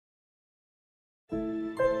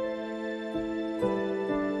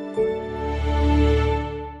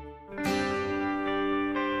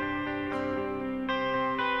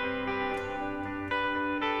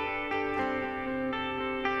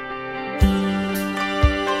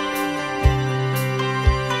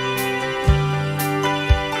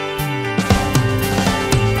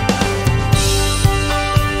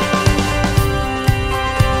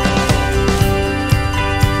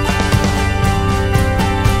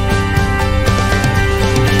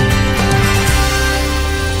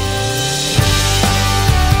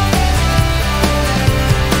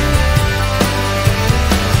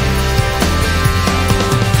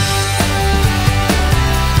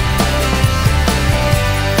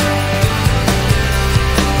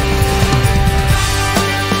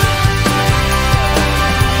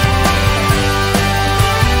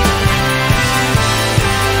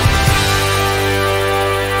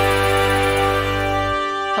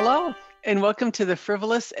and welcome to the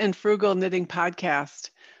Frivolous and Frugal Knitting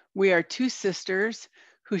Podcast. We are two sisters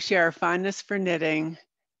who share our fondness for knitting,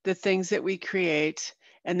 the things that we create,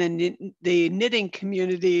 and the knitting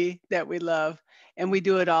community that we love. And we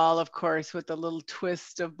do it all, of course, with a little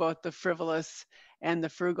twist of both the frivolous and the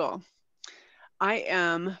frugal. I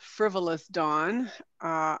am Frivolous Dawn.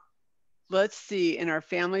 Let's see, in our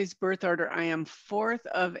family's birth order, I am fourth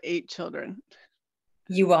of 8 children.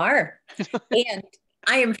 You are. And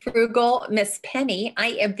I am Frugal Miss Penny. I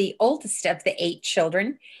am the oldest of the 8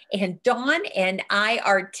 children. And Dawn and I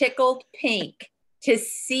are tickled pink to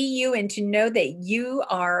see you and to know that you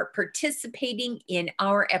are participating in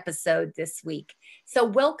our episode this week. So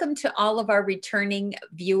welcome to all of our returning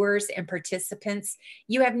viewers and participants.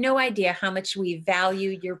 You have no idea how much we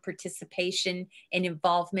value your participation and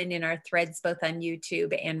involvement in our threads, both on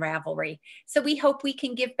YouTube and Ravelry. So we hope we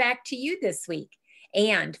can give back to you this week.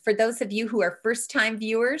 And for those of you who are first-time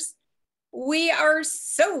viewers, we are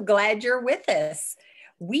so glad you're with us.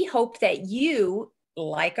 We hope that you,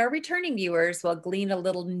 like our returning viewers, will glean a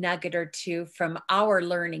little nugget or two from our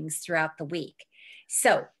learnings throughout the week.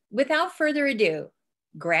 So without further ado,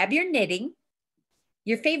 grab your knitting,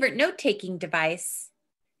 your favorite note-taking device,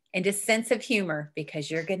 and a sense of humor because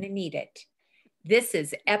you're going to need it. This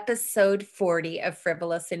is episode 40 of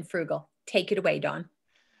Frivolous and Frugal. Take it away, Dawn.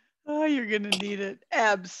 Oh, you're going to need it.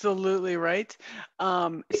 Absolutely right.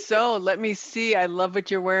 So let me see. I love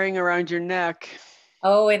what you're wearing around your neck.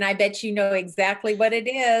 Oh, and I bet you know exactly what it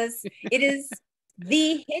is. It is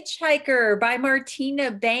The Hitchhiker by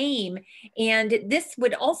Martina Behm. And this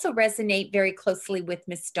would also resonate very closely with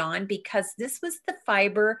Miss Dawn because this was the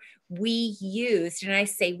fiber we used. And I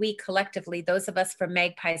say we collectively, those of us from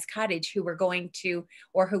Magpie's Cottage who were going to,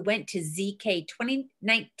 or who went to ZK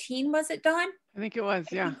 2019, was it, Dawn? I think it was,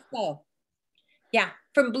 yeah. So, yeah,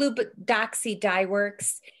 from Blue Doxie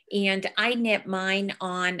Dyeworks. And I knit mine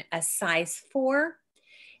on a size 4.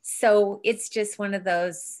 So it's just one of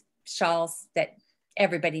those shawls that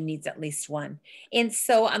everybody needs at least one. And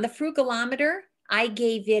so on the frugalometer, I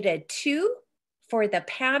gave it a 2 for the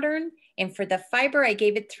pattern. And for the fiber, I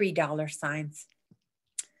gave it $3 signs.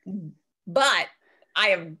 But I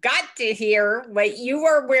have got to hear what you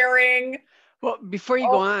are wearing. Well, before you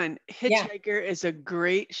go on, Hitchhiker is a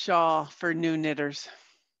great shawl for new knitters.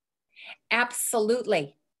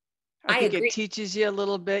 Absolutely. I think it teaches you a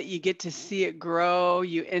little bit. You get to see it grow.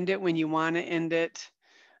 You end it when you want to end it.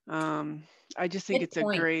 I just think it's a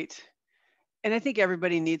great, and I think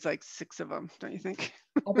everybody needs like 6 of them, don't you think?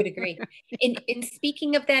 I would agree. And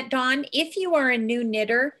speaking of that, Dawn, if you are a new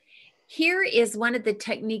knitter, here is one of the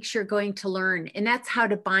techniques you're going to learn, and that's how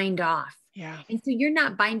to bind off. Yeah. And so you're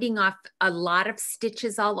not binding off a lot of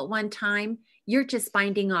stitches all at one time. You're just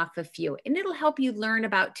binding off a few, and it'll help you learn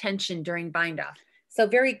about tension during bind off. So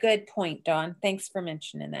very good point, Dawn. Thanks for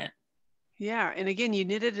mentioning that. Yeah. And again, you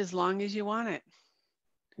knit it as long as you want it.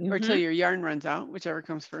 Or till your yarn runs out, whichever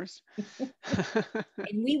comes first.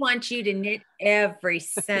 And we want you to knit every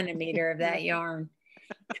centimeter of that yarn.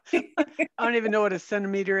 I don't even know what a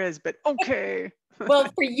centimeter is, but okay. Well,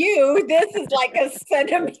 for you, this is like a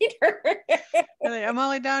centimeter. I'm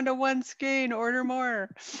only down to 1 skein, order more.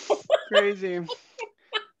 Crazy.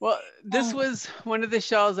 Well, this was one of the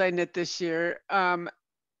shawls I knit this year.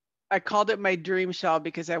 I called it my dream shawl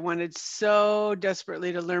because I wanted so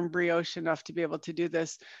desperately to learn brioche enough to be able to do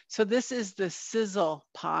this. So this is the Sizzle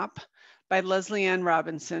Pop by Lesley Anne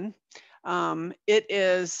Robinson. It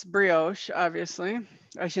is brioche, obviously.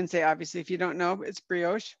 I shouldn't say obviously. If you don't know, it's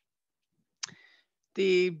brioche.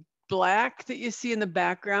 The black that you see in the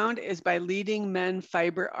background is by Leading Men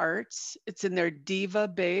Fiber Arts. It's in their Diva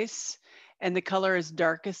base, and the color is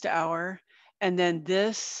Darkest Hour. And then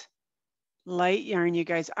this light yarn, you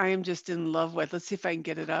guys, I am just in love with. Let's see if I can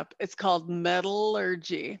get it up. It's called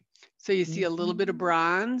Metallurgy. So you see a little bit of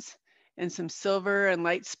bronze and some silver and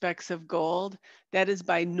light specks of gold. That is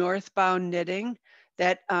by Northbound Knitting.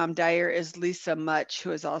 That dyer is Lisa Much,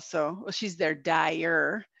 who is also, well, she's their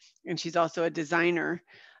dyer, and she's also a designer.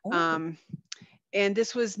 And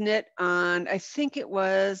this was knit on, I think it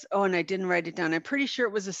was, oh, and I didn't write it down. I'm pretty sure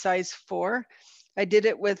it was a size 4. I did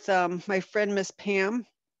it with my friend, Miss Pam.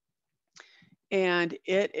 And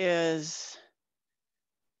it is,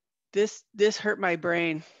 this hurt my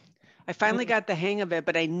brain. I finally got the hang of it,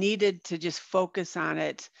 but I needed to just focus on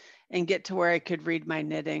it and get to where I could read my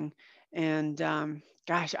knitting. And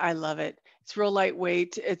gosh, I love it. It's real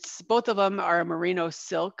lightweight. It's, both of them are a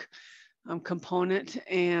Merino-Silk component.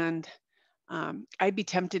 And I'd be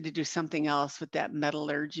tempted to do something else with that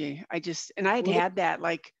Metallurgy. And I'd had that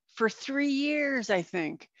like for 3 years, I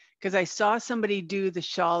think, because I saw somebody do the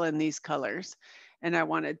shawl in these colors. and I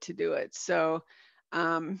wanted to do it. So,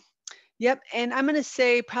 yep. And I'm going to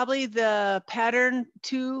say probably the pattern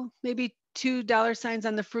maybe $2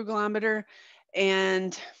 on the frugalometer,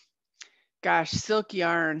 and gosh, silk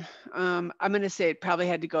yarn. I'm going to say it probably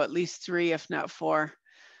had to go at least 3, if not 4,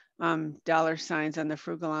 $signs on the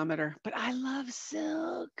frugalometer. But I love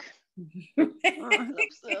silk. Oh, I love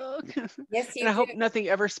silk. Yes, you And I hope do. nothing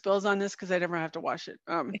ever spills on this because I never have to wash it.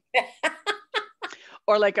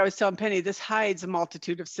 Or like I was telling Penny, this hides a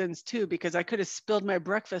multitude of sins too, because I could have spilled my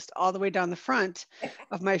breakfast all the way down the front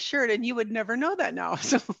of my shirt and you would never know that now.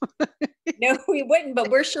 So No, we wouldn't, but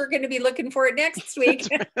we're sure going to be looking for it next week. That's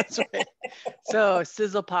right, that's right. So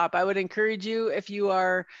Sizzle Pop, I would encourage you, if you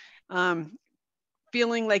are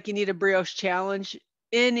feeling like you need a brioche challenge,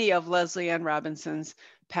 any of Lesley Anne Robinson's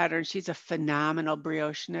patterns. She's a phenomenal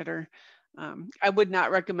brioche knitter. I would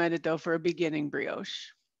not recommend it though for a beginning brioche.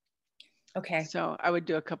 Okay. So I would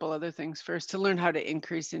do a couple other things first to learn how to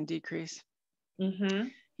increase and decrease. Mm-hmm.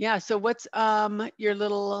 Yeah. So what's your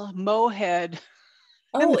little mow head?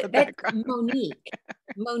 Oh, that's Monique.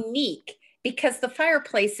 Monique, because the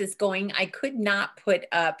fireplace is going, I could not put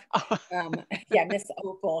up, Miss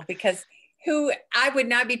Opal, because I would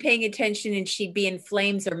not be paying attention and she'd be in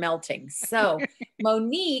flames or melting. So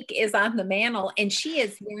Monique is on the mantle and she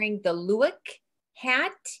is wearing the Luuk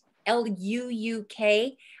hat,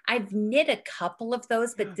 Luuk. I've knit a couple of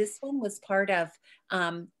those, but this one was part of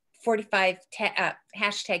hashtag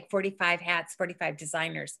 45 hats, 45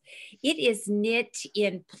 designers. It is knit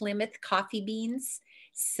in Plymouth coffee beans.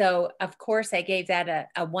 So of course I gave that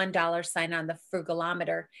a $1 sign on the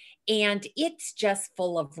frugalometer, and it's just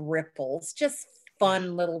full of ripples, just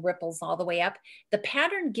fun little ripples all the way up. The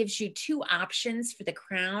pattern gives you 2 options for the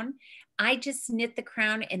crown. I just knit the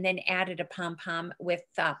crown and then added a pom-pom with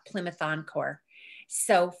Plymouth Encore.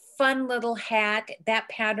 So fun little hat. That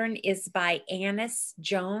pattern is by Annis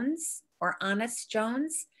Jones.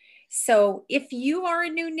 So if you are a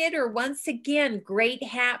new knitter, once again, great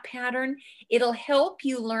hat pattern. It'll help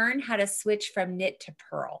you learn how to switch from knit to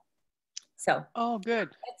purl. So oh, good.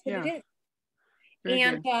 That's what it is. Very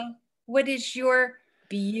and what is your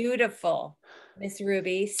beautiful Miss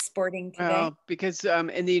Ruby sporting today? Well, because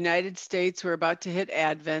in the United States, we're about to hit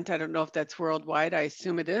Advent. I don't know if that's worldwide. I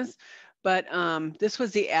assume it is. But this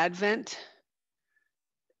was the Advent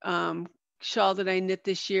shawl that I knit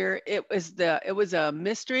this year. It was a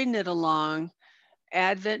mystery knit along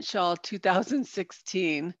Advent shawl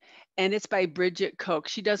 2016, and it's by Brigit Kok.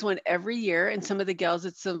 She does one every year, and some of the gals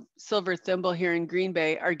at Silver Thimble here in Green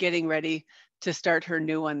Bay are getting ready to start her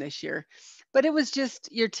new one this year. But it was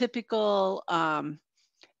just your typical,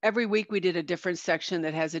 every week we did a different section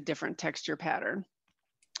that has a different texture pattern.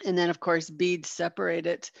 And then of course, beads separate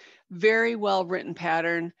it. Very well written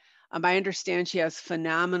pattern. I understand she has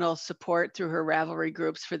phenomenal support through her Ravelry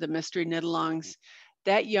groups for the mystery knit-alongs.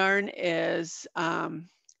 That yarn is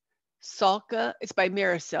Sulka, it's by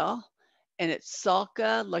Mirasol, and it's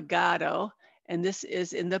Sulka Legato, and this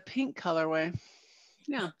is in the pink colorway.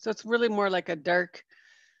 Yeah, so it's really more like a dark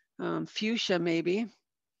fuchsia maybe.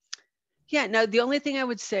 Yeah, now the only thing I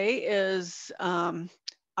would say is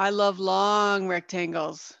I love long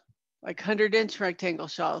rectangles, like 100-inch rectangle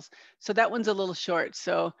shawls. So that one's a little short.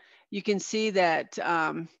 So you can see that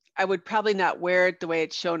I would probably not wear it the way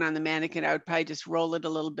it's shown on the mannequin. I would probably just roll it a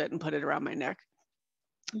little bit and put it around my neck.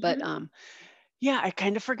 Mm-hmm. But yeah, I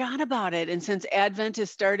kind of forgot about it. And since Advent is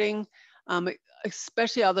starting,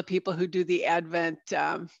 especially all the people who do the Advent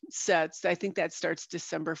sets, I think that starts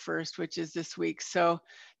December 1st, which is this week. So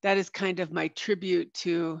that is kind of my tribute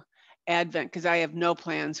to Advent, because I have no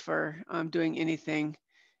plans for doing anything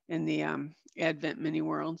in the Advent mini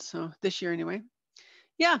world. So this year anyway.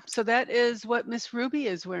 Yeah, so that is what Miss Ruby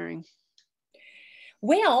is wearing.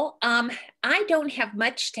 Well, I don't have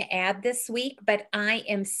much to add this week, but I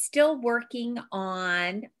am still working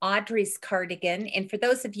on Audrey's cardigan. And for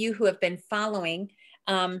those of you who have been following,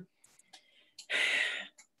 my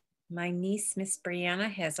niece, Miss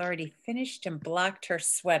Brianna, has already finished and blocked her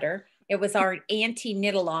sweater. It was our anti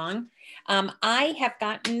knit along. I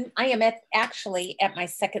am actually at my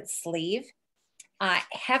second sleeve. I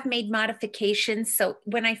have made modifications. So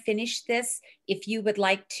when I finish this, if you would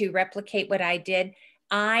like to replicate what I did,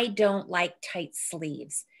 I don't like tight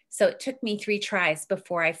sleeves. So it took me 3 tries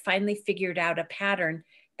before I finally figured out a pattern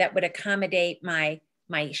that would accommodate my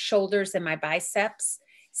shoulders and my biceps.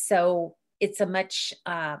 So it's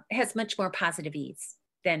has much more positive ease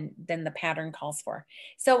than the pattern calls for.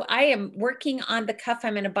 So I am working on the cuff.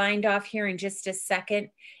 I'm going to bind off here in just a second,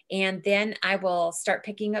 and then I will start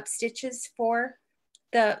picking up stitches for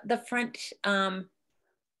the front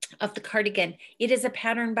of the cardigan. It is a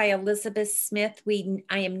pattern by Elizabeth Smith.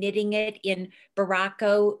 I am knitting it in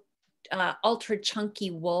Baracco ultra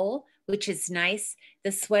chunky wool, which is nice.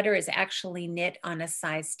 The sweater is actually knit on a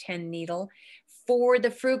size 10 needle. For the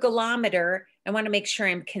frugalometer, I want to make sure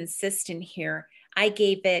I'm consistent here. I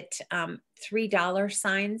gave it $3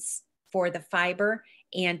 signs for the fiber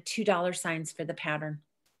and $2 signs for the pattern.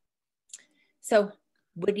 So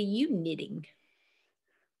what are you knitting?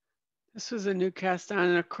 This was a new cast on,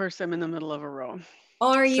 and of course I'm in the middle of a row.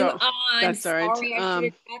 Are you? So, I'm that's all right. sorry, I should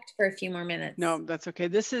have talked for a few more minutes. No, that's okay.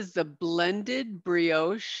 This is the blended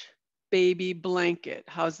brioche baby blanket.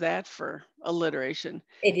 How's that for alliteration?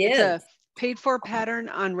 It is. It's a paid for pattern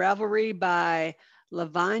on Ravelry by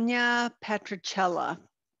Lavagna Patricella.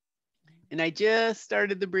 And I just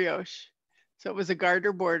started the brioche. So it was a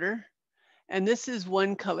garter border. And this is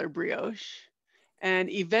one color brioche. And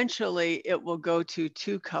eventually it will go to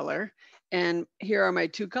 2 color. And here are my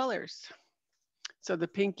 2 colors. So the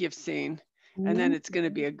pink you've seen, and then it's going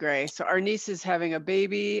to be a gray. So our niece is having a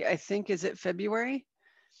baby, I think, is it February?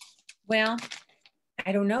 Well,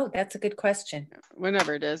 I don't know. That's a good question.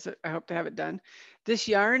 Whenever it is, I hope to have it done. This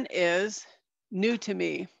yarn is new to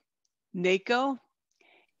me, NACO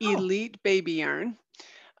Elite Baby Yarn.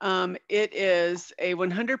 It is a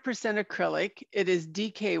 100% acrylic. It is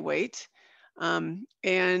DK weight,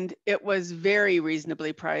 and it was very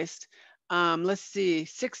reasonably priced. Let's see,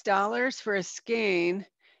 $6 for a skein,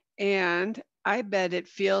 and I bet it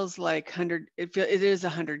feels like 100. It is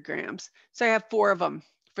 100 grams. So I have 4 of them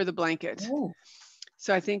for the blanket. Ooh.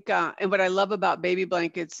 So I think, and what I love about baby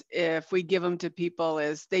blankets, if we give them to people,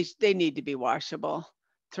 is they need to be washable.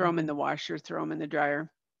 Throw them in the washer, throw them in the dryer.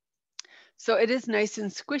 So it is nice and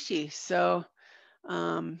squishy. So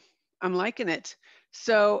I'm liking it.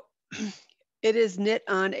 So it is knit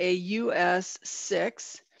on a US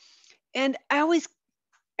 6. And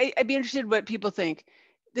I'd be interested in what people think.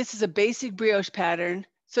 This is a basic brioche pattern.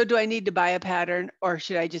 So do I need to buy a pattern, or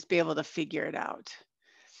should I just be able to figure it out?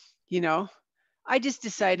 You know, I just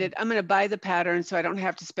decided I'm going to buy the pattern so I don't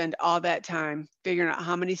have to spend all that time figuring out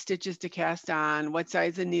how many stitches to cast on, what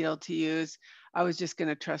size of needle to use. I was just going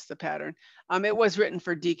to trust the pattern. It was written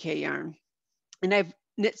for DK yarn, and I've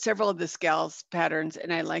knit several of the Scals patterns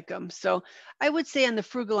and I like them. So I would say on the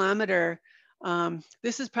frugalometer,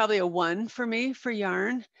 this is probably a 1 for me for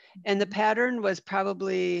yarn, and the pattern was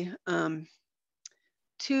probably $3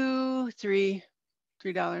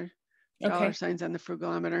 dollar signs on the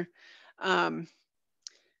frugalometer.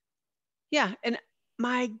 Yeah, and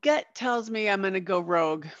my gut tells me I'm going to go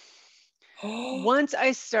rogue. Once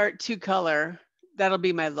I start 2 color, that'll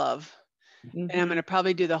be my love. And I'm going to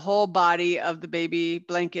probably do the whole body of the baby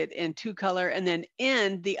blanket in 2 color, and then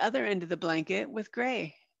end the other end of the blanket with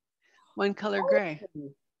gray, 1 color gray.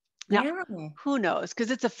 Now, who knows?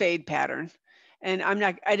 Because it's a fade pattern, and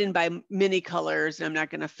I didn't buy many colors, and I'm not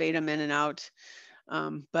going to fade them in and out.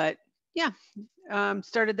 But yeah,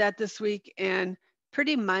 started that this week, and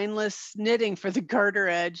pretty mindless knitting for the garter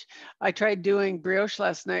edge. I tried doing brioche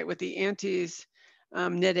last night with the aunties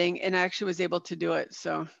knitting, and I actually was able to do it.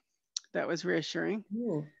 So that was reassuring.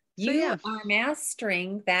 Ooh. You are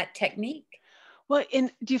mastering that technique. Well,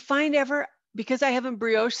 and do you find ever, because I haven't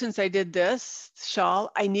brioche since I did this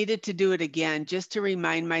shawl, I needed to do it again just to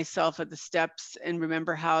remind myself of the steps and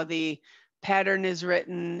remember how the pattern is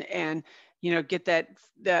written, and, you know, get that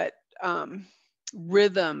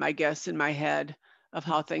rhythm, I guess, in my head of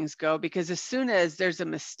how things go. Because as soon as there's a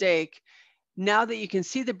mistake, now that you can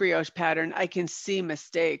see the brioche pattern, I can see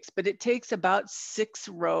mistakes, but it takes about 6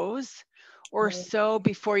 rows or so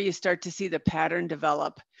before you start to see the pattern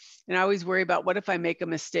develop. And I always worry about, what if I make a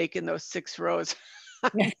mistake in those 6 rows?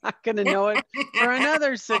 I'm not going to know it for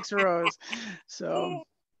another 6 rows. So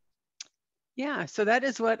yeah, so that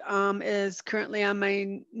is what is currently on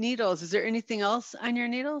my needles. Is there anything else on your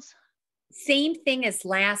needles? Same thing as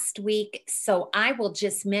last week. So I will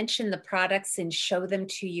just mention the products and show them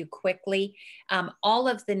to you quickly. All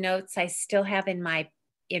of the notes I still have in my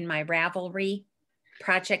Ravelry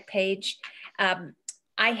project page.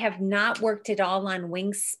 I have not worked at all on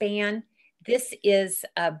Wingspan. This is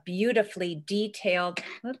a beautifully detailed,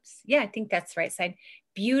 I think that's the right side.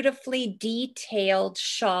 Beautifully detailed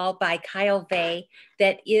shawl by Kyle Vey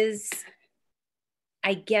that is,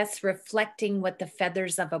 I guess, reflecting what the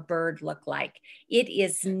feathers of a bird look like. It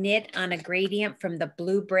is knit on a gradient from the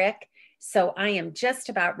blue brick. So I am just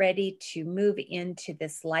about ready to move into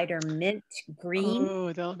this lighter mint green.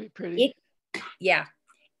 Oh, that'll be pretty.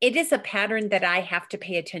 It is a pattern that I have to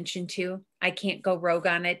pay attention to. I can't go rogue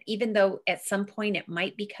on it, even though at some point it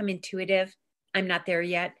might become intuitive. I'm not there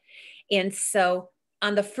yet. And so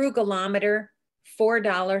on the frugalometer,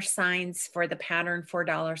 $4 signs for the pattern,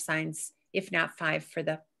 $4 signs, if not 5 for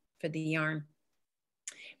the yarn.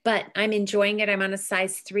 But I'm enjoying it. I'm on a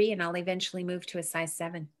size 3 and I'll eventually move to a size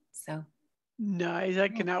 7. So nice.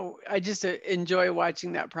 I just enjoy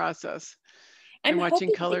watching that process I'm and watching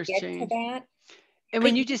hoping colors to get change. to that. And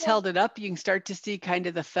when you just held it up, you can start to see kind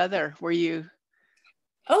of the feather where you.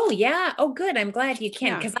 Oh, yeah. Oh, good. I'm glad you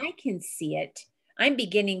can, because Yeah. I can see it. I'm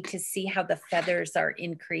beginning to see how the feathers are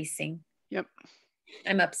increasing. Yep.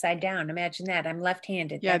 I'm upside down. Imagine that. I'm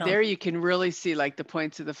left-handed. Yeah, there you can really see like the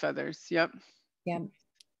points of the feathers. Yep. Yeah.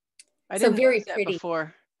 I So didn't very notice that pretty.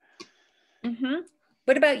 before. Mm-hmm.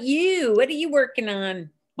 What about you? What are you working on?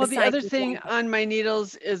 Well, the other thing that? on my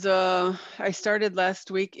needles is I started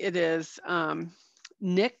last week. It is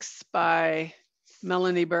Nyx by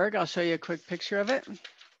Melanie Berg. I'll show you a quick picture of it.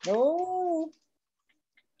 Oh.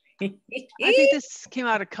 I think this came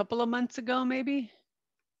out a couple of months ago, maybe.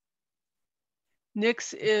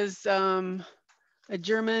 Nyx is a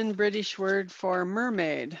German British word for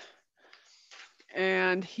mermaid.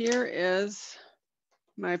 And here is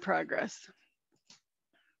my progress.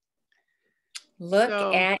 Look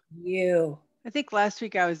at you. I think last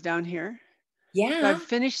week I was down here. Yeah. So I've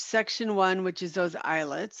finished section 1, which is those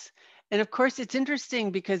eyelets. And of course, it's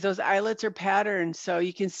interesting because those eyelets are patterned. So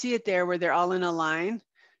you can see it there where they're all in a line.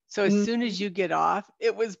 So as soon as you get off,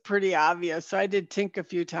 it was pretty obvious. So I did tink a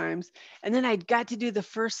few times. And then I got to do the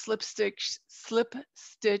first slip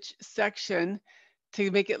stitch section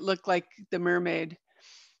to make it look like the mermaid.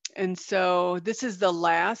 And so this is the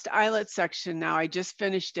last eyelet section now. I just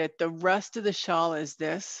finished it. The rest of the shawl is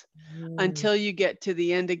this until you get to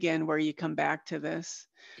the end again where you come back to this.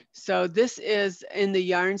 So this is in the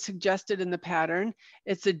yarn suggested in the pattern.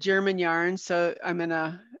 It's a German yarn. So I'm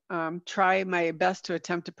gonna try my best to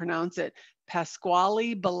attempt to pronounce it.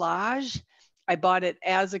 Pasquale Bellage. I bought it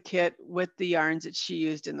as a kit with the yarns that she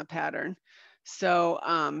used in the pattern. So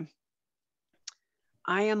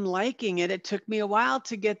I am liking it. It took me a while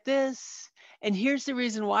to get this. And here's the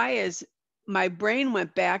reason why is my brain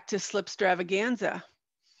went back to Slipstravaganza.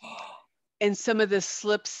 And some of the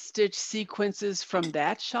slip stitch sequences from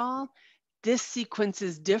that shawl, this sequence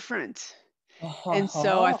is different. And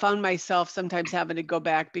so I found myself sometimes having to go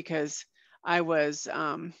back because I was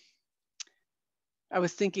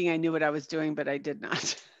thinking I knew what I was doing, but I did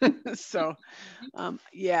not. So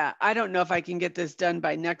yeah, I don't know if I can get this done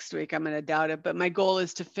by next week. I'm going to doubt it. But my goal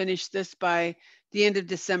is to finish this by the end of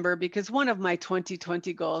December because one of my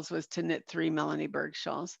 2020 goals was to knit 3 Melanie Berg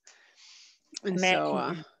shawls. And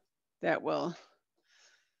so that will,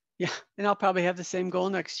 yeah. And I'll probably have the same goal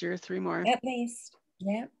next year, 3 more. At least.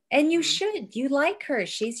 Yeah. And you should. You like her.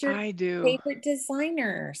 She's your favorite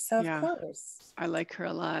designer. So yeah, of course. I like her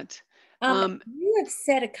a lot. You have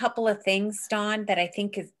said a couple of things, Dawn, that I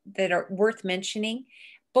think that are worth mentioning.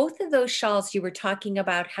 Both of those shawls, you were talking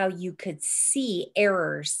about how you could see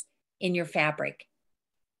errors in your fabric.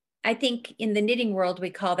 I think in the knitting world, we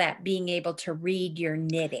call that being able to read your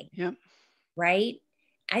knitting. Yep. Right?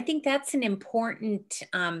 I think that's an important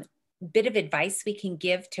bit of advice we can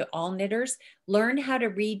give to all knitters. Learn how to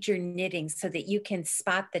read your knitting so that you can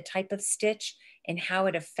spot the type of stitch and how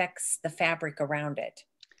it affects the fabric around it.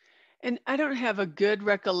 And I don't have a good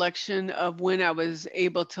recollection of when I was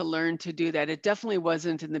able to learn to do that. It definitely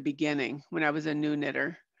wasn't in the beginning when I was a new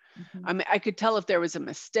knitter. I mean, I could tell if there was a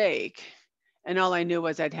mistake and all I knew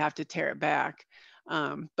was I'd have to tear it back.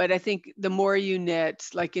 But I think the more you knit,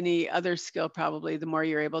 like any other skill, probably the more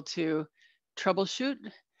you're able to troubleshoot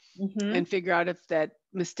and figure out if that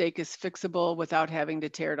mistake is fixable without having to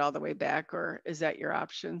tear it all the way back, or is that your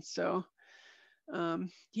option? So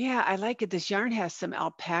yeah, I like it. This yarn has some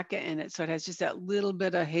alpaca in it, so it has just that little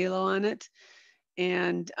bit of halo on it.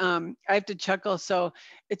 And I have to chuckle. So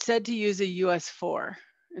it said to use a US 4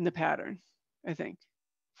 in the pattern, I think.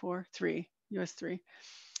 4, 3, US 3.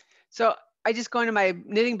 So I just go into my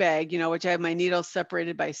knitting bag, which I have my needles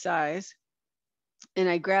separated by size. And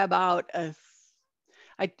I grab out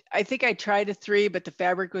I think I tried a 3, but the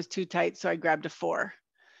fabric was too tight, so I grabbed a 4.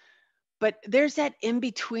 But there's that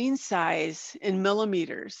in-between size in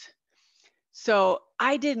millimeters. So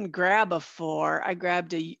I didn't grab a 4. I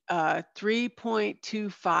grabbed a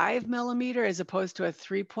 3.25 millimeter as opposed to a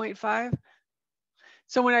 3.5.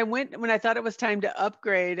 So when I thought it was time to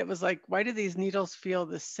upgrade, it was like, why do these needles feel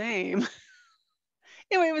the same?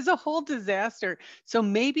 Anyway, it was a whole disaster. So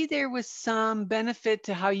maybe there was some benefit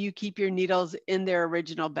to how you keep your needles in their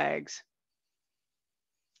original bags.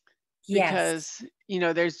 Because,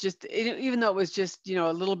 there's just, even though it was just,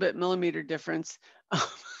 a little bit millimeter difference,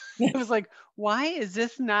 it was like, why is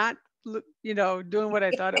this not, doing what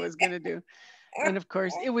I thought it was going to do? And of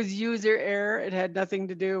course, it was user error. It had nothing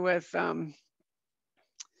to do with,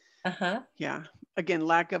 yeah, again,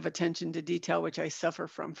 lack of attention to detail, which I suffer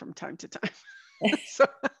from time to time. So.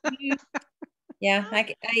 Yeah,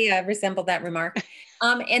 I resemble that remark.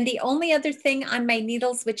 And the only other thing on my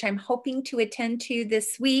needles, which I'm hoping to attend to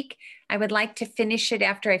this week, I would like to finish it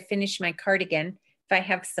after I finish my cardigan, if I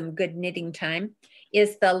have some good knitting time,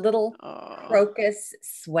 is the little crocus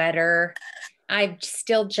sweater. I'm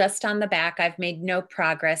still just on the back. I've made no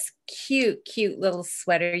progress. Cute, cute little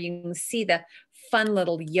sweater. You can see the fun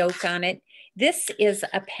little yoke on it. This is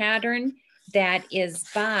a pattern that is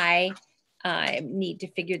by, I need to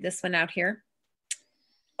figure this one out here.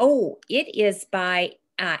 Oh, it is by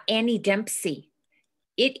Annie Dempsey.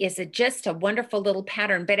 It is just a wonderful little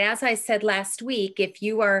pattern. But as I said last week, if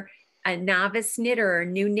you are a novice knitter or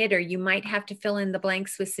new knitter, you might have to fill in the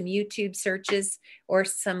blanks with some YouTube searches or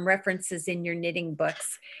some references in your knitting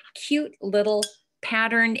books. Cute little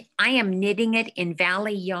pattern. I am knitting it in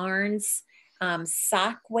Valley Yarns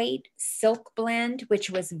sock weight silk blend, which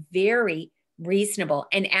was very reasonable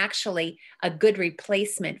and actually a good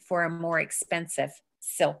replacement for a more expensive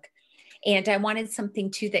silk. And I wanted something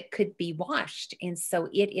too that could be washed. And so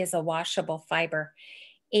it is a washable fiber.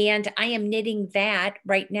 And I am knitting that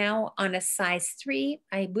right now on a size 3.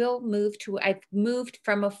 I've moved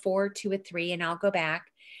from a 4 to a 3 and I'll go back.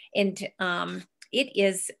 And it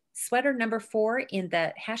is sweater number 4 in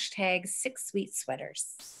the hashtag 6 sweet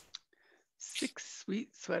sweaters. 6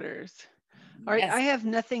 sweet sweaters. All right, yes. I have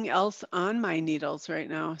nothing else on my needles right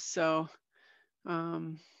now. So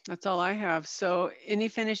that's all I have. So any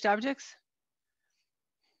finished objects?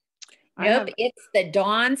 Nope, it's the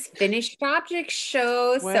Dawn's Finished Objects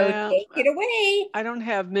show, so take it away. I don't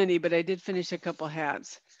have many, but I did finish a couple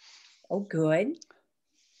hats. Oh, good.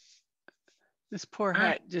 This poor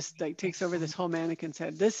hat just like takes over this whole mannequin's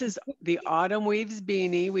head. This is the Autumn Weaves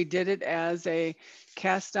beanie. We did it as a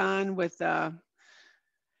cast on with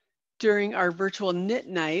during our virtual knit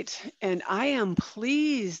night, and I am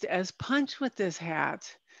pleased as punch with this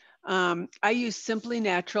hat. I use Simply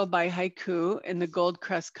Natural by Haiku in the Gold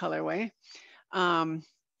Crest colorway.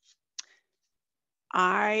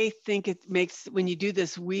 I think it makes, when you do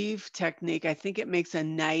this weave technique, I think it makes a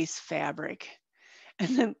nice fabric.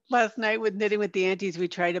 And then last night with Knitting with the Aunties, we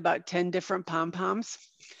tried about 10 different pom-poms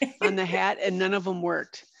on the hat and none of them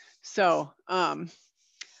worked. So I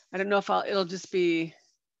don't know if it'll just be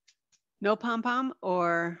no pom-pom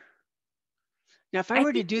or, now if I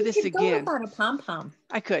were to do this again. Go without a pom-pom.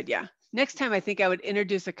 I could, yeah. Next time I think I would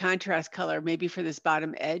introduce a contrast color, maybe for this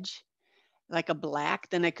bottom edge, like a black,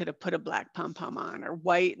 then I could have put a black pom-pom on, or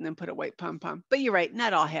white and then put a white pom-pom. But you're right,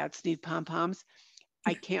 not all hats need pom-poms.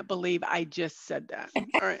 I can't believe I just said that.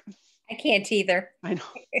 All right. I can't either. I know.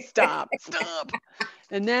 Stop.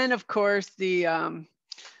 And then, of course, the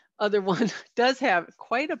other one does have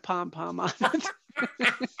quite a pom-pom on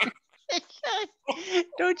it.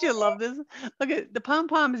 Don't you love this? Look at the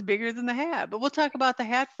pom-pom is bigger than the hat, but we'll talk about the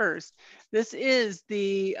hat first. This is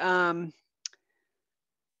the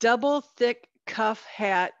double thick cuff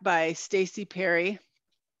hat by Stacy Perry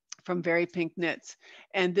from Very Pink Knits.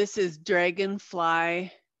 And this is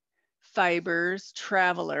Dragonfly Fibers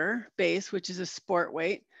Traveler base, which is a sport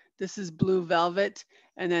weight. This is Blue Velvet.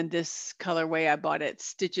 And then this colorway I bought at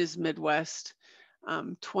Stitches Midwest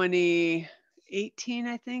 2018,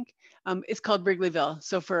 I think. It's called Wrigleyville.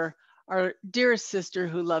 So for our dearest sister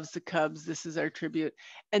who loves the Cubs, this is our tribute.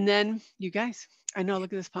 And then you guys, I know,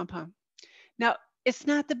 look at this pom-pom. Now, it's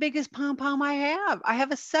not the biggest pom-pom I have. I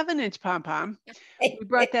have a 7-inch pom-pom. We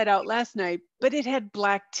brought that out last night, but it had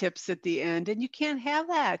black tips at the end, and you can't have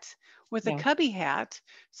that with a cubby hat.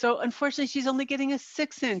 So unfortunately, she's only getting a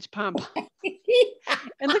 6-inch pom-pom.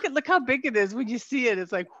 And look how big it is when you see it.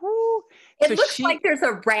 It's like, whoo. It looks like there's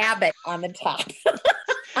a rabbit on the top.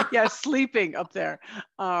 Yeah, sleeping up there.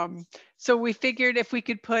 So we figured if we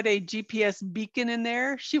could put a GPS beacon in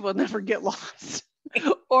there, she will never get lost.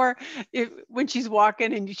 Or when she's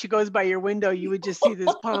walking and she goes by your window, you would just see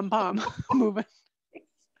this pom-pom moving.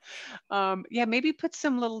 Yeah, maybe put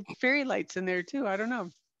some little fairy lights in there too. I don't know.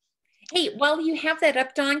 Hey, while you have that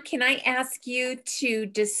up, Dawn, can I ask you to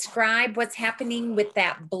describe what's happening with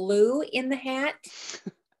that blue in the hat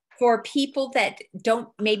for people that don't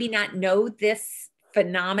maybe not know this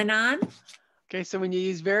phenomenon? Okay, so when you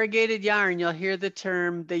use variegated yarn, you'll hear the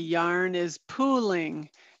term, the yarn is pooling.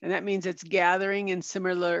 And that means it's gathering in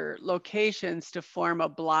similar locations to form a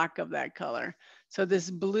block of that color. So this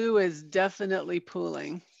blue is definitely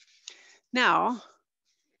pooling. Now,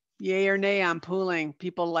 yay or nay on pooling.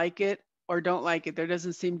 People like it or don't like it. There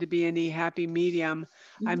doesn't seem to be any happy medium.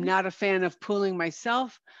 I'm not a fan of pooling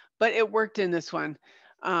myself, but it worked in this one.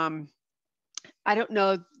 I don't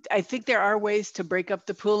know. I think there are ways to break up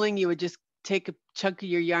the pooling. You would just take a chunk of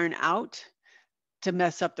your yarn out to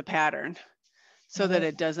mess up the pattern so that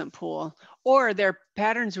it doesn't pool. Or there are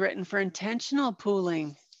patterns written for intentional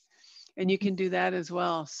pooling, and you can do that as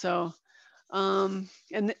well. So, and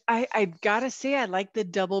I gotta say, I like the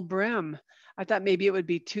double brim. I thought maybe it would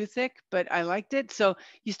be too thick, but I liked it. So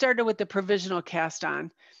you started with the provisional cast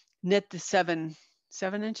on, knit the seven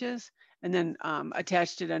inches, and then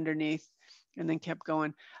attached it underneath, and then kept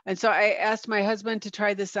going. And so I asked my husband to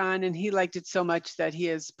try this on, and he liked it so much that he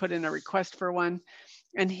has put in a request for one.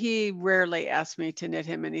 And he rarely asks me to knit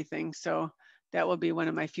him anything. So that will be one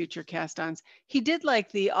of my future cast-ons. He did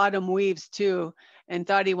like the autumn weaves too, and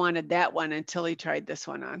thought he wanted that one until he tried this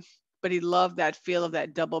one on. But he loved that feel of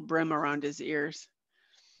that double brim around his ears.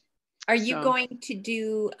 Are you going to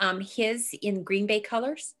do his in Green Bay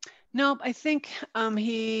colors? Nope. I think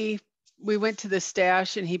we went to the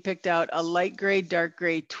stash and he picked out a light gray, dark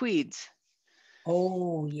gray tweeds.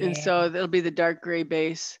 Oh, yeah. And so it'll be the dark gray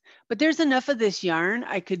base. But there's enough of this yarn.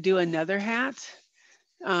 I could do another hat.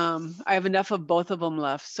 I have enough of both of them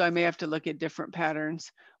left. So I may have to look at different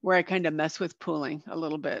patterns where I kind of mess with pooling a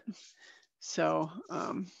little bit. So,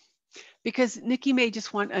 because Nikki may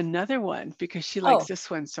just want another one because she likes this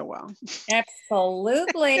one so well.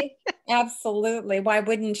 Absolutely. Absolutely. Why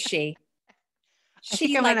wouldn't she? I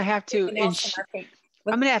think I'm going to have to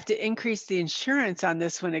I'm going to have to increase the insurance on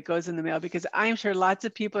this when it goes in the mail, because I'm sure lots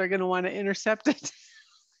of people are going to want to intercept it.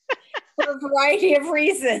 For a variety of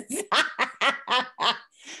reasons. They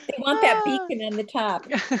want that beacon on the top.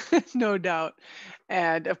 No doubt.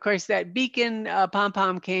 And of course, that beacon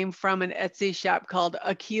pom-pom came from an Etsy shop called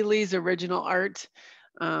Achilles Original Art.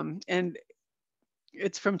 And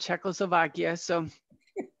it's from Czechoslovakia. So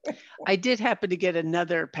I did happen to get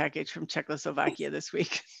another package from Czechoslovakia this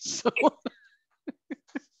week. So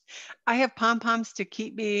I have pom-poms to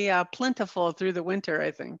keep me plentiful through the winter,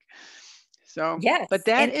 I think. So, yes, but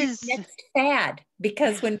that is next fad,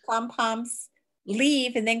 because when pom-poms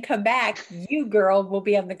leave and then come back, you girl will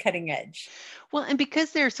be on the cutting edge. Well, and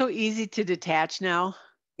because they're so easy to detach now.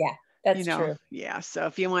 Yeah, that's true. Yeah. So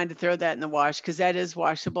if you wanted to throw that in the wash, because that is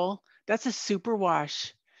washable, that's a super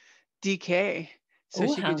wash DK.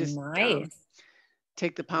 So she could just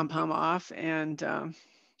take the pom-pom off and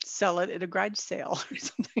sell it at a garage sale or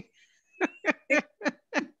something.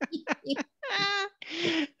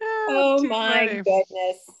 Oh my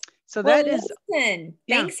goodness. So that is, listen,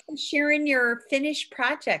 thanks for sharing your finished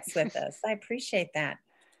projects with us. I appreciate that.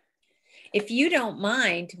 If you don't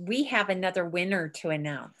mind, we have another winner to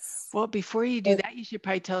announce. Well, before you do that, you should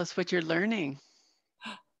probably tell us what you're learning.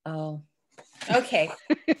 Oh, okay.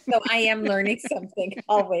 So I am learning something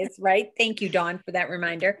always, right? Thank you, Dawn, for that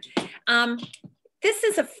reminder. This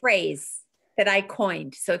is a phrase that I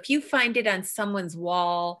coined. So if you find it on someone's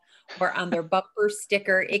wall or on their bumper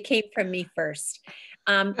sticker, it came from me first.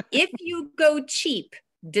 If you go cheap,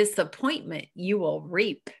 disappointment you will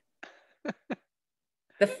reap.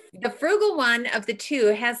 The frugal one of the two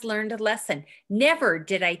has learned a lesson. Never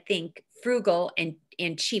did I think frugal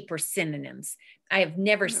and cheap were synonyms. I have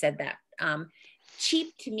never said that.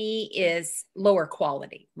 Cheap to me is lower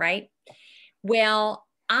quality, right? Well,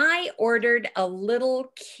 I ordered a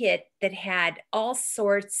little kit that had all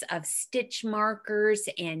sorts of stitch markers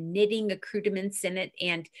and knitting accoutrements in it,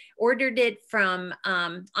 and ordered it from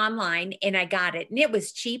online, and I got it. And it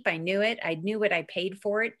was cheap. I knew it. I knew what I paid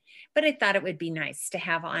for it, but I thought it would be nice to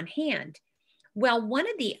have on hand. Well, one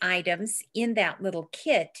of the items in that little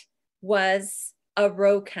kit was a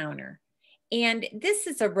row counter. And this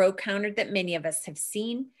is a row counter that many of us have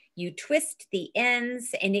seen. You twist the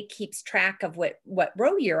ends and it keeps track of what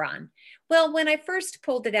row you're on. Well, when I first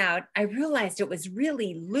pulled it out, I realized it was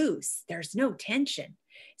really loose. There's no tension.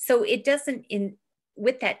 So it doesn't,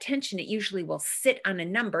 with that tension, it usually will sit on a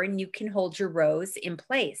number and you can hold your rows in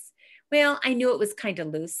place. Well, I knew it was kind of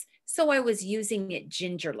loose, so I was using it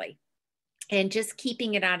gingerly and just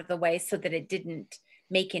keeping it out of the way so that it didn't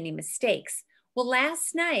make any mistakes. Well,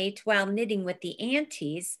 last night while knitting with the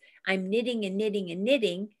aunties, I'm knitting and knitting and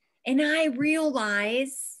knitting, and I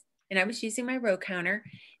realized, and I was using my row counter,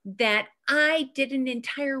 that I did an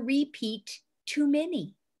entire repeat too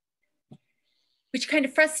many, which kind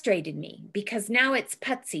of frustrated me because now it's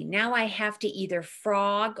putsy. Now I have to either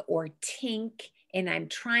frog or tink, and I'm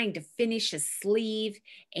trying to finish a sleeve,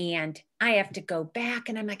 and I have to go back,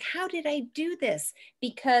 and I'm like, how did I do this?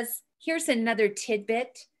 Because here's another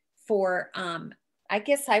tidbit for, I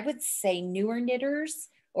guess I would say newer knitters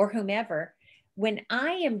or whomever. When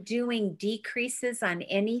I am doing decreases on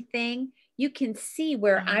anything, you can see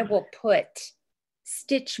where I will put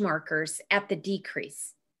stitch markers at the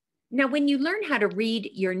decrease. Now, when you learn how to read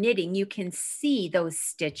your knitting, you can see those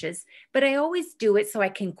stitches, but I always do it so I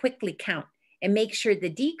can quickly count and make sure the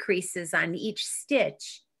decreases on each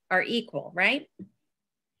stitch are equal, right?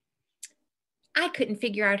 I couldn't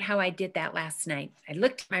figure out how I did that last night. I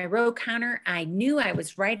looked at my row counter. I knew I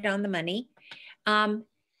was right on the money.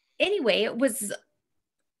 Anyway, it was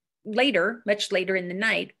later, much later in the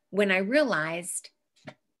night, when I realized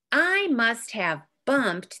I must have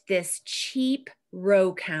bumped this cheap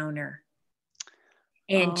row counter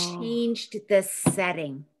and changed the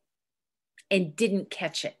setting and didn't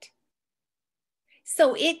catch it.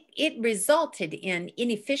 So it resulted in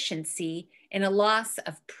inefficiency and a loss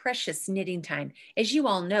of precious knitting time. As you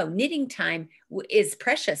all know, knitting time is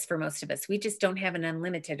precious for most of us. We just don't have an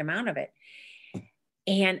unlimited amount of it.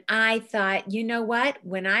 And I thought, you know what?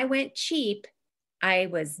 When I went cheap, I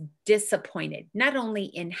was disappointed, not only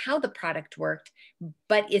in how the product worked,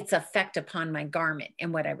 but its effect upon my garment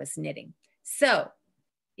and what I was knitting. So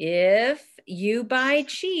if you buy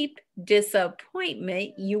cheap,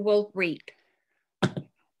 disappointment you will reap. I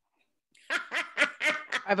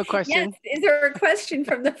have a question. Yes. Is there a question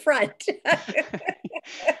from the front?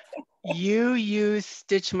 You use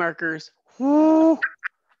stitch markers. Woo!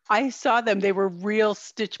 I saw them. They were real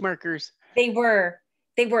stitch markers. They were.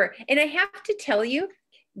 And I have to tell you,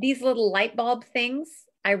 these little light bulb things,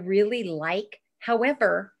 I really like.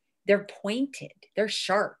 However, they're pointed. They're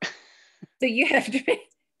sharp. So you have to,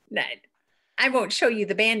 I won't show you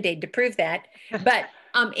the Band-Aid to prove that. But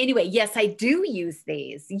anyway, yes, I do use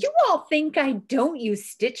these. You all think I don't use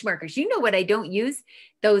stitch markers. You know what I don't use?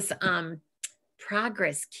 Those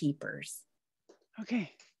progress keepers.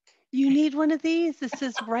 Okay. You need one of these. This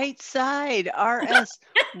says right side, RS,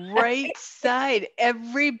 right side.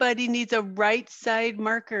 Everybody needs a right side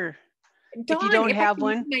marker. Dawn, if you don't have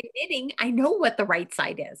one, my knitting, I know what the right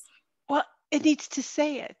side is. Well, it needs to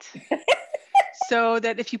say it. So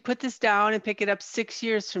that if you put this down and pick it up 6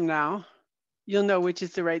 years from now, you'll know which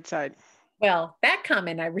is the right side. Well, that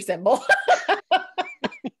comment I resemble. The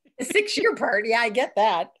 6-year part. Yeah, I get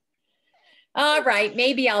that. All right.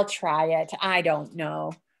 Maybe I'll try it. I don't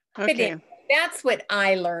know. Okay. But that's what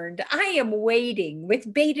I learned. I am waiting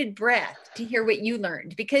with bated breath to hear what you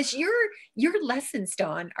learned, because your lessons,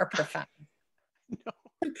 Dawn, are profound. No.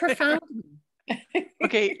 Profound.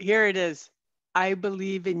 Okay, here it is. I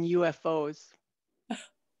believe in UFOs.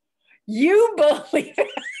 You believe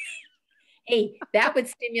it? Hey, that would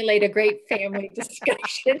stimulate a great family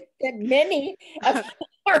discussion that many of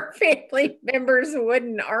our family members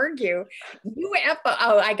wouldn't argue. UFO,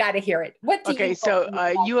 oh, I got to hear it. What do Okay, you so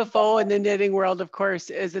UFO in the knitting world, of course,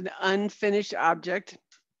 is an unfinished object.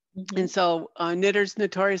 Mm-hmm. And so knitters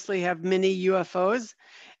notoriously have many UFOs.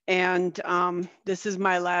 And this is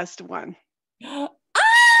my last one.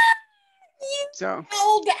 You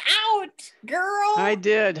held out, girl. I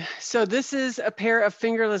did. So this is a pair of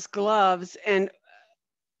fingerless gloves, and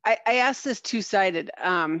I asked this two-sided.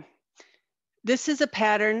 This is a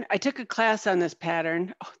pattern. I took a class on this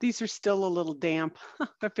pattern. Oh, these are still a little damp.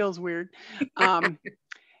 That feels weird.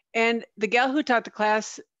 And the gal who taught the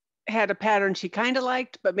class had a pattern she kind of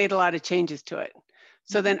liked, but made a lot of changes to it.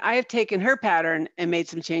 So then I have taken her pattern and made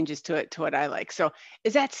some changes to it to what I like. So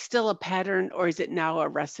is that still a pattern, or is it now a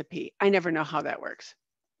recipe? I never know how that works.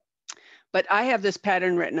 But I have this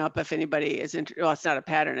pattern written up if anybody is interested. Well, it's not a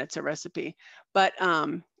pattern, it's a recipe. But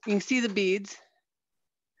you can see the beads.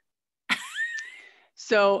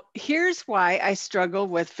 So here's why I struggle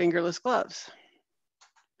with fingerless gloves.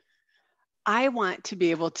 I want to be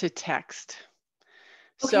able to text.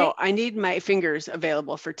 Okay. So I need my fingers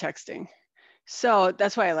available for texting. So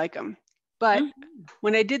that's why I like them. But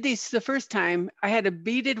when I did these the first time, I had a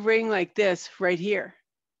beaded ring like this right here.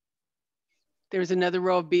 There was another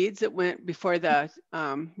row of beads that went before the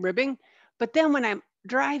ribbing. But then when I'm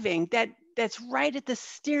driving, that's right at the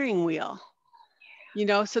steering wheel. You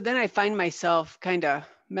know, so then I find myself kind of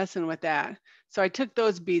messing with that. So I took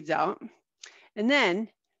those beads out. And then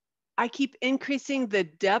I keep increasing the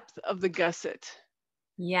depth of the gusset.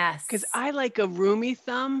 Yes. Because I like a roomy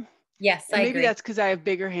thumb. Yes, I agree. Maybe that's because I have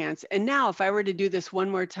bigger hands. And now if I were to do this one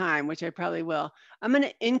more time, which I probably will, I'm going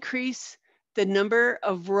to increase the number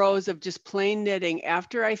of rows of just plain knitting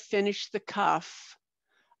after I finish the cuff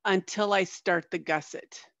until I start the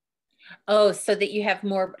gusset. Oh, so that you have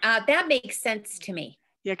more. That makes sense to me.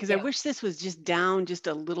 Yeah, because I wish this was just down just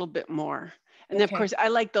a little bit more. And then, of course, I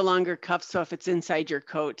like the longer cuff. So if it's inside your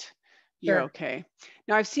coat, you're okay.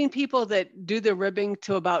 Now, I've seen people that do the ribbing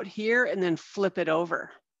to about here and then flip it over.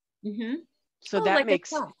 Mm-hmm. So that makes,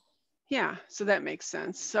 so that makes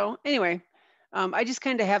sense. So anyway, I just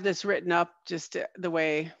kind of have this written up just the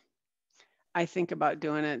way I think about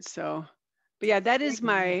doing it. So, but yeah, that is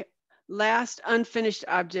my last unfinished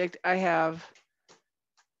object. I have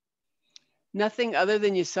nothing other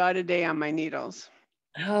than you saw today on my needles.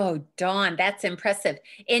 Oh, Dawn, that's impressive.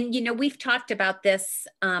 And, we've talked about this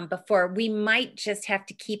before. We might just have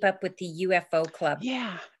to keep up with the UFO Club.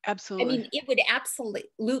 Yeah, I absolutely. mean, it would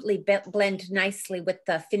absolutely blend nicely with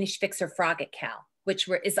the FinishFixorFrogItKAL, which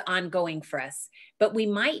is ongoing for us. But we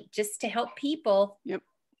might, just to help people,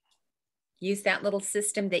 use that little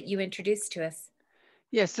system that you introduced to us.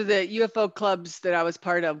 Yeah, so the UFO clubs that I was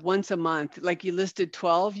part of, once a month, like you listed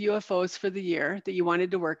 12 UFOs for the year that you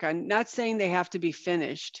wanted to work on. Not saying they have to be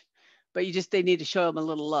finished, but they need to show them a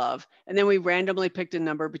little love. And then we randomly picked a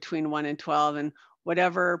number between 1 and 12, and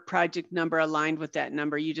whatever project number aligned with that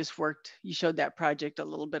number, you showed that project a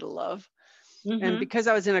little bit of love. And because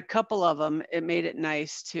I was in a couple of them, it made it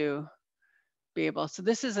nice to be able. So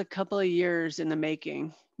this is a couple of years in the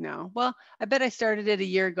making now. Well, I bet I started it a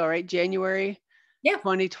year ago, right? January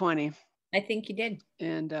 2020. I think you did.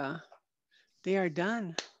 And they are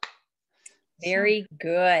done. Very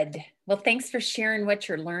good. Well, thanks for sharing what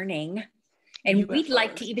you're learning. And we'd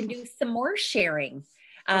like to even do some more sharing.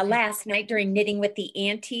 Last night during Knitting with the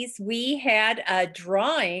Aunties, we had a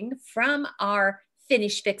drawing from our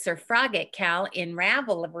FinishFixorFrogItKAL in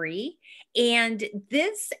Ravelry. And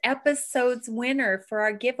this episode's winner for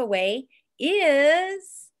our giveaway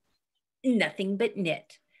is Nothing But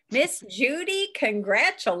Knit. Miss Judy,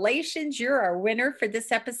 congratulations. You're our winner for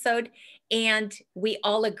this episode. And we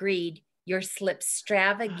all agreed your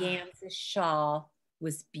Slipstravaganza shawl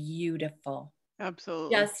was beautiful.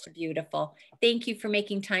 Absolutely. Just beautiful. Thank you for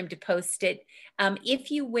making time to post it.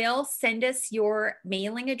 If you will, send us your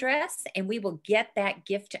mailing address and we will get that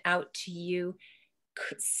gift out to you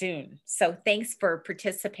soon. So thanks for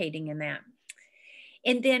participating in that.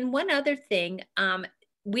 And then one other thing,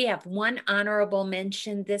 we have one honorable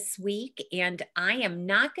mention this week, and I am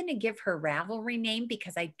not going to give her Ravelry name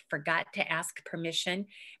because I forgot to ask permission,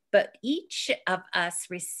 but each of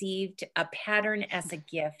us received a pattern as a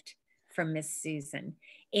gift from Miss Susan.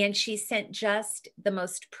 And she sent just the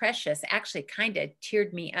most precious, actually kind of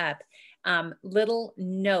teared me up, little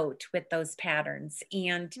note with those patterns.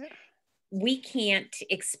 And we can't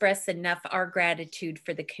express enough our gratitude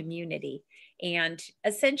for the community. And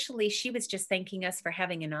essentially, she was just thanking us for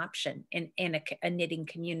having an option in a knitting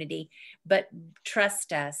community. But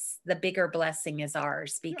trust us, the bigger blessing is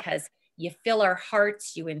ours because you fill our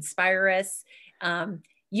hearts, you inspire us,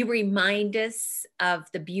 you remind us of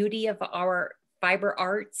the beauty of our fiber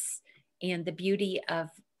arts and the beauty of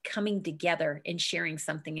coming together and sharing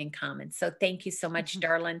something in common. So thank you so much,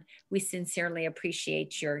 darling. We sincerely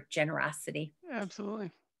appreciate your generosity.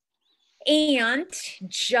 Absolutely. And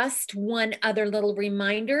just one other little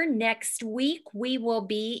reminder, next week we will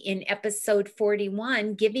be in episode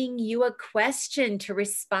 41 giving you a question to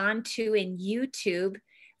respond to in YouTube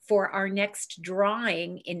for our next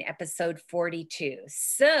drawing in episode 42.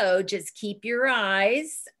 So just keep your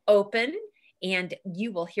eyes open and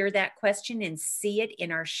you will hear that question and see it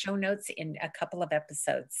in our show notes in a couple of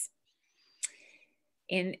episodes.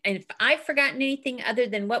 And if I've forgotten anything other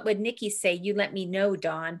than what would Nikki say, you let me know,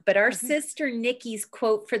 Dawn. But our sister Nikki's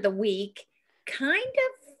quote for the week kind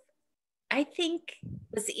of, I think,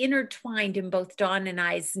 was intertwined in both Dawn and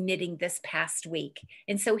I's knitting this past week.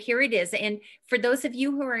 And so here it is. And for those of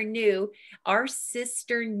you who are new, our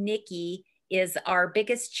sister Nikki is our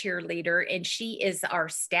biggest cheerleader and she is our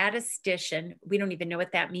statistician. We don't even know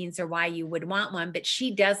what that means or why you would want one, but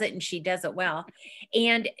she does it and she does it well.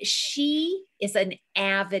 And she is an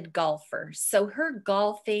avid golfer. So her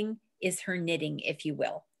golfing is her knitting, if you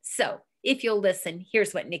will. So if you'll listen,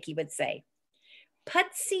 here's what Nikki would say.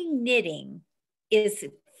 Putsy knitting is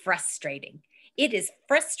frustrating. It is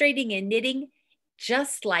frustrating in knitting,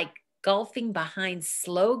 just like golfing behind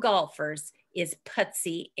slow golfers is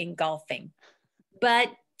putsy in golfing.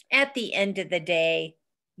 But at the end of the day,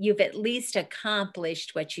 you've at least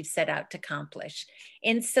accomplished what you've set out to accomplish.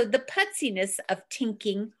 And so the putsiness of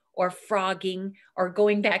tinking or frogging or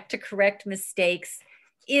going back to correct mistakes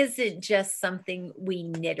isn't just something we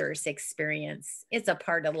knitters experience. It's a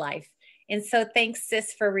part of life. And so thanks,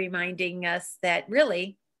 sis, for reminding us that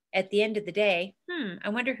really, at the end of the day, I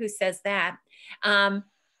wonder who says that.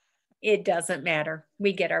 It doesn't matter.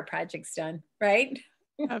 We get our projects done, right?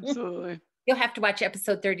 Absolutely. You'll have to watch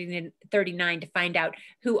episode 30 and 39 to find out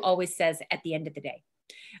who always says at the end of the day.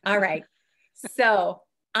 All right. So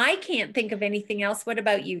I can't think of anything else. What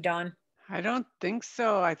about you, Dawn? I don't think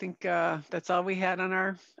so. I think that's all we had on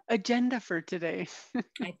our agenda for today.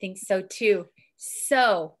 I think so too.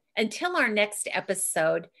 So Until our next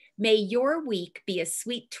episode, may your week be a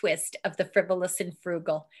sweet twist of the frivolous and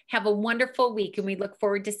frugal. Have a wonderful week, and we look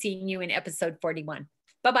forward to seeing you in episode 41.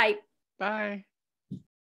 Bye-bye. Bye.